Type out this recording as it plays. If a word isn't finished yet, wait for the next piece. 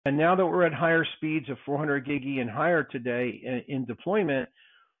And now that we're at higher speeds of 400 gig E and higher today in deployment,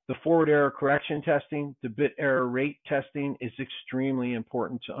 the forward error correction testing, the bit error rate testing is extremely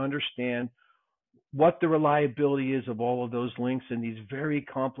important to understand what the reliability is of all of those links and these very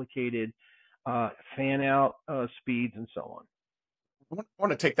complicated fan out speeds and so on. I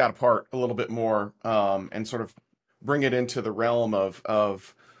want to take that apart a little bit more, and sort of bring it into the realm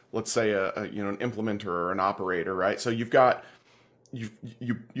of let's say an implementer or an operator, right? So you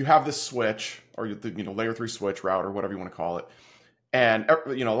have this switch or layer 3 switch router, whatever you want to call it, and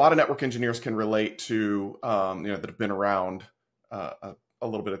a lot of network engineers can relate to that have been around a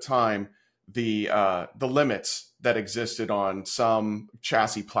little bit of time, the limits that existed on some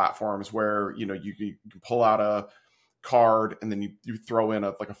chassis platforms where you can pull out a card and then you throw in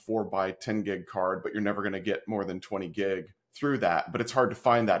like a 4 by 10 gig card, but you're never going to get more than 20 gig through that. But it's hard to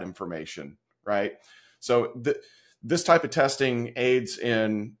find that information, right? So this type of testing aids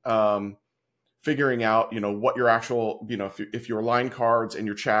in figuring out, what your actual, if your line cards and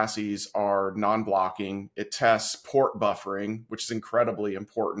your chassis are non-blocking. It tests port buffering, which is incredibly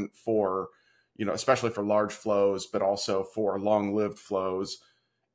important for, especially for large flows, but also for long-lived flows.